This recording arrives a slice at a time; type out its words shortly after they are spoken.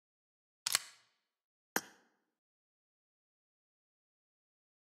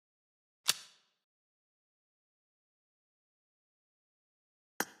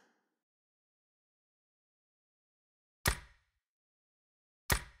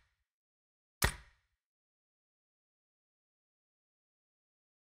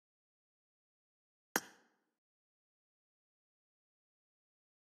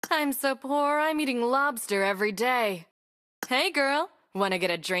I'm so poor, I'm eating lobster every day. Hey girl, wanna get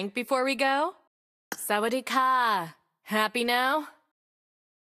a drink before we go? Sawadee ka. Happy now?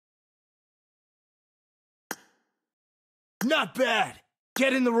 Not bad!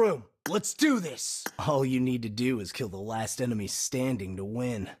 Get in the room. Let's do this! All you need to do is kill the last enemy standing to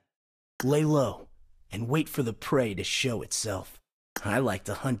win. Lay low, and wait for the prey to show itself. I like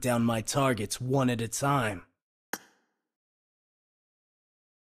to hunt down my targets one at a time.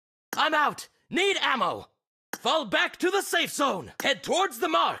 I'm out! Need ammo! Fall back to the safe zone! Head towards the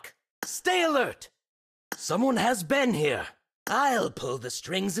mark! Stay alert! Someone has been here. I'll pull the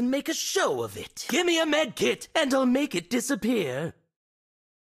strings and make a show of it. Give me a med kit, and I'll make it disappear.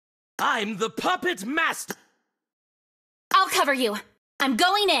 I'm the puppet master! I'll cover you. I'm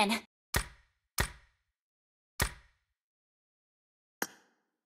going in.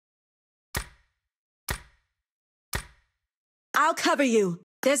 I'll cover you.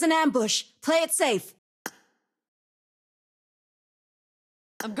 There's an ambush. Play it safe.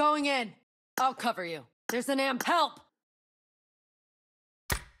 I'm going in. I'll cover you. There's an amp. Help!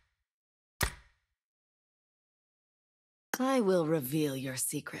 I will reveal your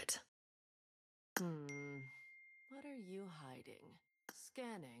secret. What are you hiding?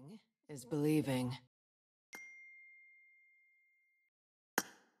 Scanning is believing.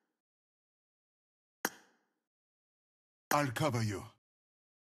 I'll cover you.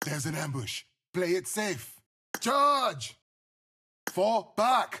 There's an ambush. Play it safe. Charge! Fall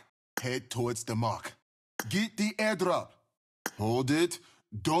back. Head towards the mark. Get the airdrop. Hold it.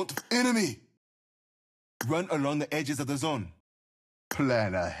 Don't... Enemy! Run along the edges of the zone.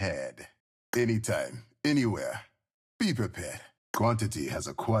 Plan ahead. Anytime, anywhere. Be prepared. Quantity has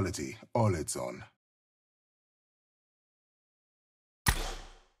a quality all its own.